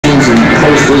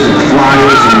posters and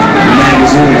flyers and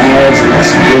magazine ads, and that's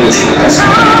some bullshit. That's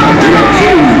they don't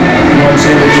care you. You know what I'm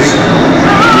saying? They just,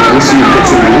 they see a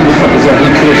picture of you. Who the fuck is that? Who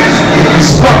cares?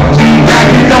 It's funky, now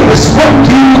you know it's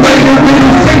funky. Wave your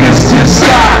little fingers to the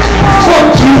sky.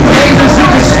 Fuck you haters,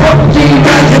 if it's funky,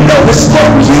 now you know it's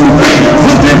funky.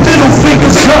 With your little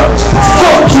fingers up.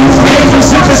 Fuck you haters,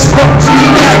 if it's funky,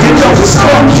 now you know it's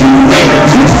funky.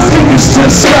 With your fingers to the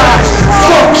sky.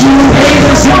 Fuck you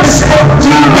haters, if it's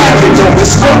funky, now you know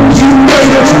it's funky.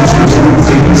 Haters, with your little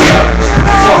fingers up.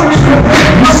 Fuck you.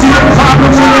 You see the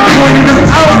problem when they're pointing them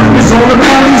out. It's all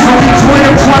about these only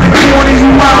Twitter trying to corner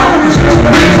you out.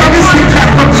 Niggas get back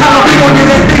from California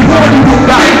that they warn you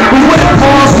about. But what if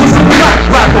Pawz was a black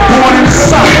rapper born in the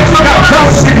South? Got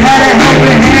belts and had a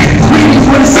helmet hand. Greedy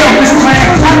for the selfish plan.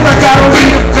 Act like I don't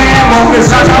need a fan. Long as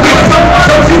I got one.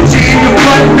 So future in your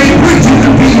blood, they breed you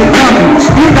to be a dummy.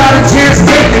 You got a chance,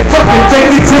 take it. Fuck it,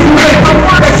 take it till you make it.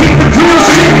 They keep the real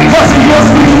shit. Busting yours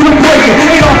for you to break it.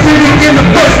 Ain't all fitting in the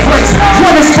first place.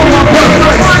 One is for my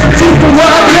birthplace. Two for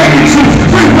what I'm making you.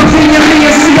 Three for being me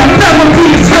and see I'll never be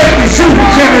as fake as you.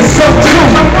 And it's so true.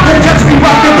 They just be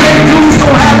rockin' big dudes.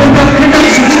 Don't have enough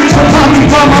connections. So probably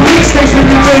from my mixtape with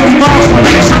the baby mom's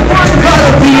connection.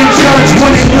 Gotta be in church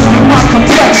when it comes to my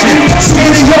complexion.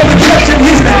 Standing your protection,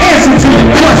 here's the answer to the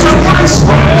question.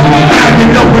 Now you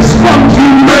know it's fuck you.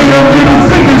 Lay your little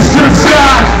fingers to the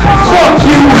sky. Fuck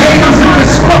you haters, if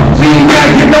it's fuck me. Now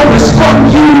you know it's fuck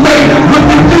you later. With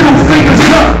your little fingers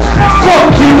up.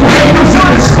 Fuck you haters, if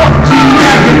it's fuck you.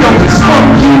 Now you know it's fuck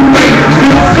you later.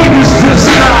 Little fingers to the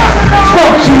sky.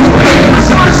 Fuck you haters,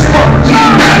 if it's fuck you.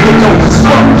 Now you know it's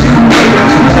fuck you later.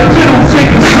 With your little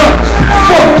fingers up.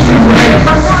 Fuck you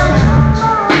haters.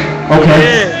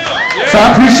 Okay. So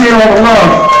I appreciate all the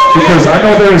love, because I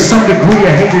know there is some degree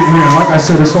of hatred here, and like I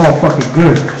said, it's all fucking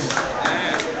good.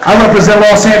 I represent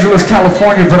Los Angeles,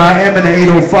 California, but I am in the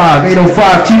 805.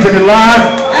 805, keeping it live.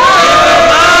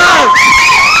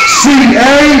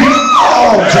 C.A.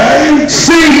 all day.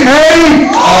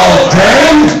 C.A. all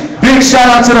day. Big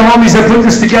shout out to the homies that put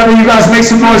this together. You guys make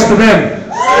some noise for them.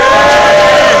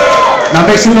 Now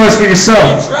make some noise for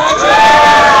yourself.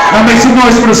 Now make some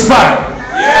noise for the spot.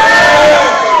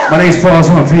 My name's Pawz.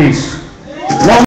 Peace.